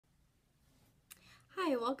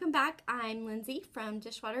Hi, welcome back. I'm Lindsay from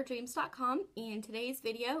dishwaterdreams.com, and today's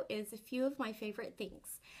video is a few of my favorite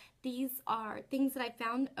things. These are things that I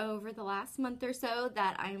found over the last month or so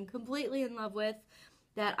that I am completely in love with,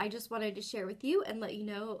 that I just wanted to share with you and let you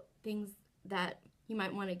know things that you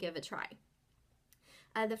might want to give a try.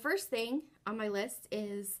 The first thing on my list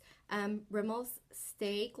is Rimmel's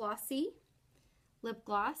Stay Glossy Lip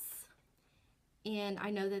Gloss, and I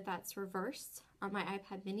know that that's reversed on my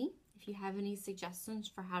iPad mini. If you have any suggestions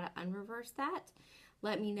for how to unreverse that,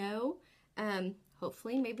 let me know.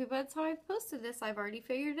 Hopefully, maybe by the time I've posted this, I've already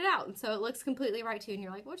figured it out. And so it looks completely right to you, and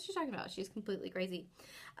you're like, what's she talking about? She's completely crazy.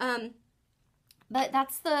 But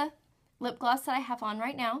that's the lip gloss that I have on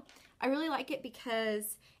right now. I really like it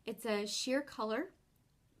because it's a sheer color,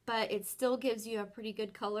 but it still gives you a pretty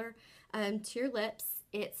good color to your lips.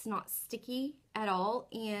 It's not sticky at all,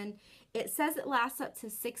 and it says it lasts up to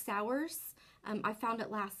 6 hours. I found it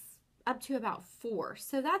lasts up to about 4,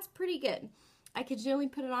 so that's pretty good. I could generally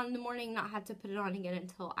put it on in the morning, not have to put it on again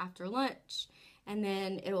until after lunch, and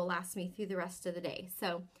then it will last me through the rest of the day.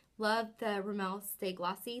 So love the Rimmel Stay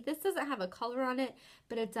Glossy. This doesn't have a color on it,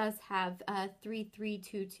 but it does have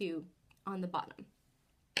 3322 on the bottom.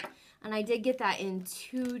 And I did get that in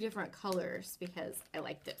 2 different colors because I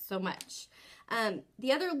liked it so much.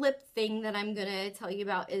 The other lip thing that I'm going to tell you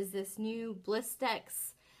about is this new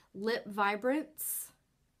Blistex Lip Vibrance.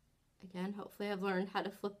 Again, hopefully I've learned how to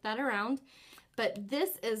flip that around. But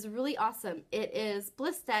this is really awesome. It is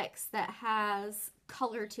Blistex that has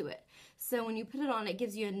color to it. So when you put it on, it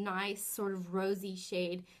gives you a nice sort of rosy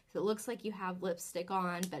shade. So it looks like you have lipstick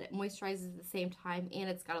on, but it moisturizes at the same time, and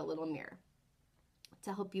it's got a little mirror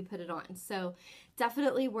to help you put it on. So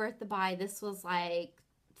definitely worth the buy. This was like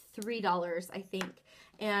 $3, I think.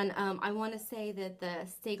 And I want to say that the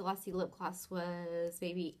Stay Glossy lip gloss was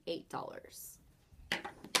maybe $8.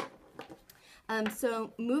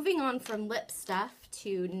 So moving on from lip stuff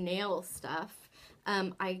to nail stuff,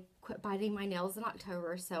 I quit biting my nails in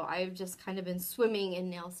October, so I've just kind of been swimming in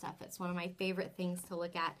nail stuff. It's one of my favorite things to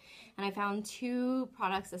look at, and I found 2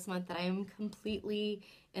 products this month that I am completely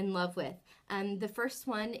in love with. The first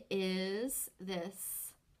one is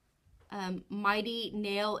this Mighty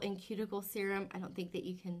Nail and Cuticle Serum. I don't think that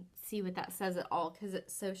you can see what that says at all because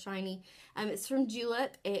it's so shiny. It's from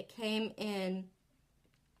Julep. It came in,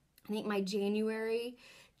 I think, my January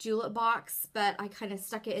Julep box, but I kind of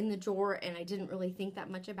stuck it in the drawer and I didn't really think that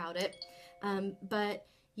much about it. But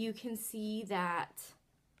you can see that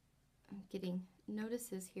I'm getting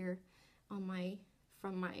notices here on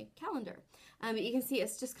from my calendar. But you can see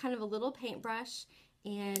it's just kind of a little paintbrush,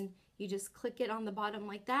 and you just click it on the bottom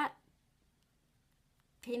like that,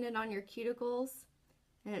 paint it on your cuticles,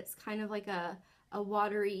 and it's kind of like a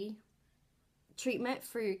watery treatment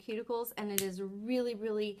for your cuticles, and it has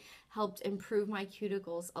really helped improve my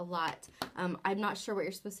cuticles a lot. I'm not sure what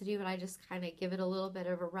you're supposed to do, but I just kind of give it a little bit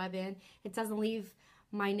of a rub in. It doesn't leave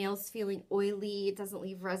my nails feeling oily. It doesn't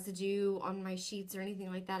leave residue on my sheets or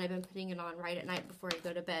anything like that. I've been putting it on right at night before I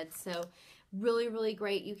go to bed. So really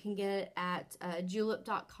great. You can get it at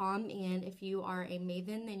julep.com, and if you are a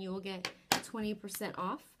Maven, then you will get 20%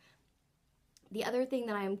 off. The other thing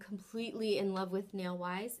that I am completely in love with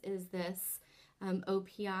nail-wise is this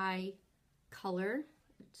OPI color.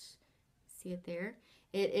 See it there?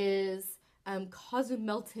 It is Cause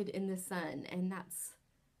Melted in the Sun, and that's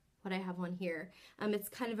what I have on here. It's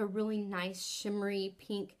kind of a really nice shimmery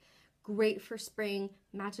pink, great for spring,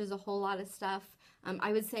 matches a whole lot of stuff.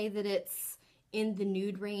 I would say that it's in the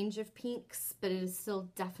nude range of pinks, but it is still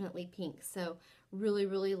definitely pink, so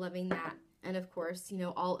really loving that. And of course, you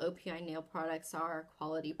know, all OPI nail products are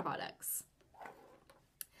quality products.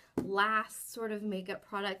 Last sort of makeup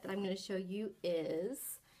product that I'm going to show you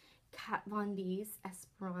is Kat Von D's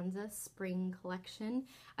Esperanza Spring Collection.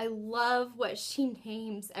 I love what she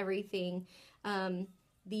names everything.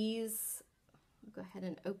 These, I'll go ahead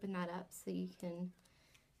and open that up so you can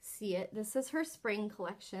see it. This is her spring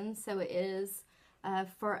collection, so it is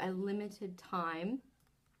for a limited time.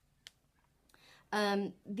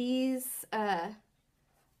 These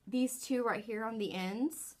 2 right here on the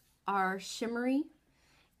ends are shimmery,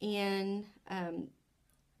 and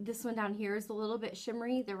this one down here is a little bit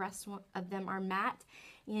shimmery. The rest of them are matte,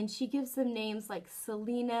 and she gives them names like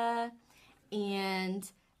Selena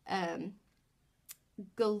and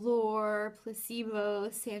Galore, Placebo,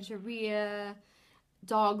 Santeria,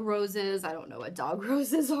 Dog Roses. I don't know what Dog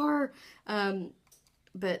Roses are,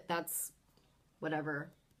 but that's whatever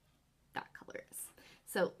that color is.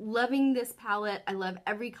 So loving this palette. I love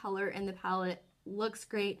every color in the palette. Looks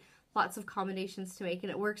great. lots of combinations to make, and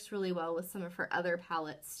it works really well with some of her other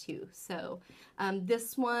palettes too. So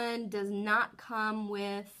this one does not come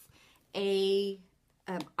with a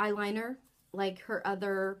eyeliner like her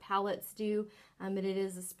other palettes do, but it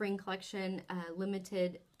is a spring collection,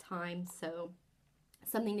 limited time, so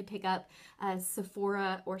something to pick up.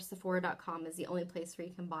 Sephora or Sephora.com is the only place where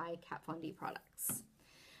you can buy Kat Von D products.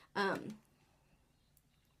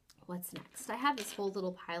 What's next? I have this whole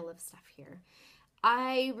little pile of stuff here.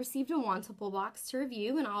 I received a Wantable box to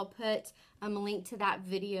review, and I'll put a link to that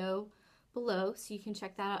video below so you can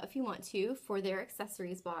check that out if you want to for their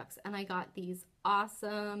accessories box. And I got these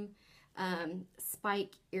awesome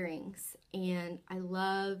spike earrings, and I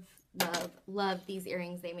love these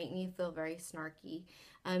earrings. They make me feel very snarky.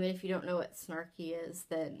 And if you don't know what snarky is,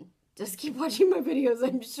 then just keep watching my videos.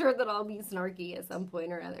 I'm sure that I'll be snarky at some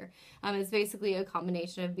point or other. It's basically a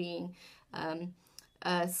combination of being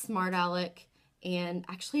a smart aleck and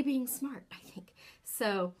actually being smart, I think.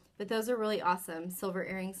 So, but those are really awesome silver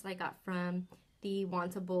earrings that I got from the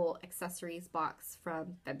Wantable accessories box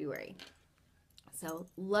from February. So,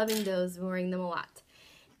 loving those, wearing them a lot.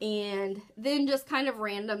 And then just kind of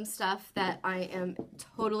random stuff that I am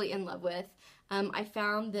totally in love with. I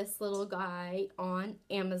found this little guy on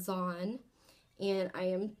Amazon, and I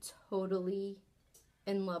am totally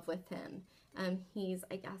in love with him. He's,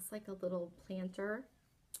 I guess, like a little planter.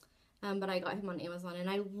 But I got him on Amazon, and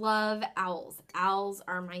I love owls. Owls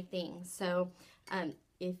are my thing. So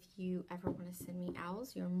if you ever want to send me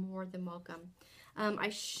owls, you're more than welcome. I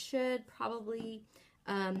should probably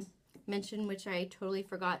mention, which I totally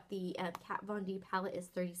forgot, the Kat Von D palette is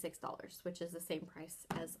 $36, which is the same price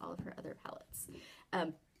as all of her other palettes.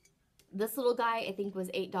 This little guy, I think, was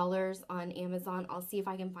 $8 on Amazon. I'll see if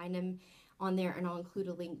I can find him on there, and I'll include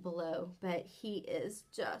a link below. But he is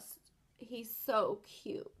just, he's so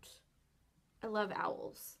cute. I love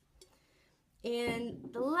owls. And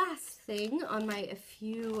the last thing on a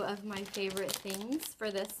few of my favorite things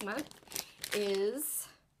for this month is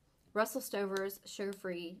Russell Stover's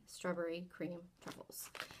Sugar-Free Strawberry Cream Truffles.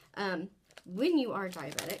 When you are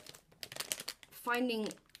diabetic, finding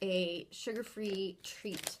a sugar-free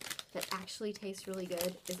treat that actually tastes really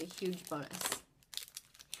good is a huge bonus.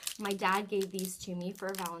 My dad gave these to me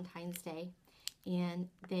for Valentine's Day, and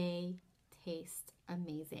they taste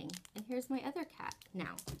amazing. And here's my other cat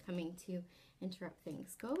now coming to interrupt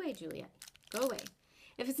things. Go away, Juliet. Go away.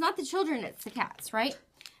 If it's not the children, it's the cats, right?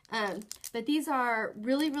 But these are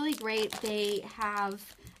really, really great. They have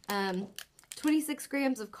 26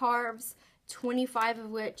 grams of carbs, 25 of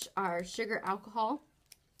which are sugar alcohol,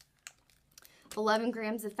 11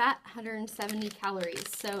 grams of fat, 170 calories.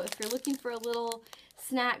 So if you're looking for a little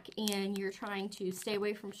snack and you're trying to stay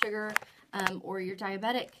away from sugar, or you're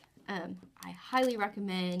diabetic, I highly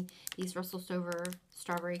recommend these Russell Stover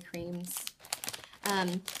strawberry creams.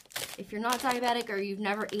 If you're not diabetic or you've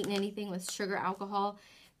never eaten anything with sugar alcohol,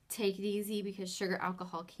 take it easy, because sugar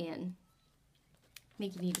alcohol can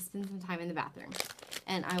make you need to spend some time in the bathroom.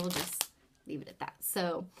 And I will just leave it at that.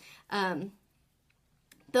 So,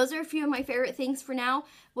 those are a few of my favorite things for now.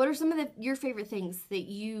 What are some of your favorite things that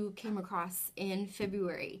you came across in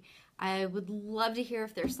February? I would love to hear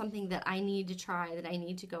if there's something that I need to try, that I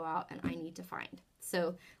need to go out and I need to find.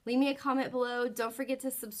 So leave me a comment below. Don't forget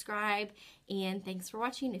to subscribe. And thanks for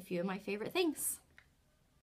watching a few of my favorite things.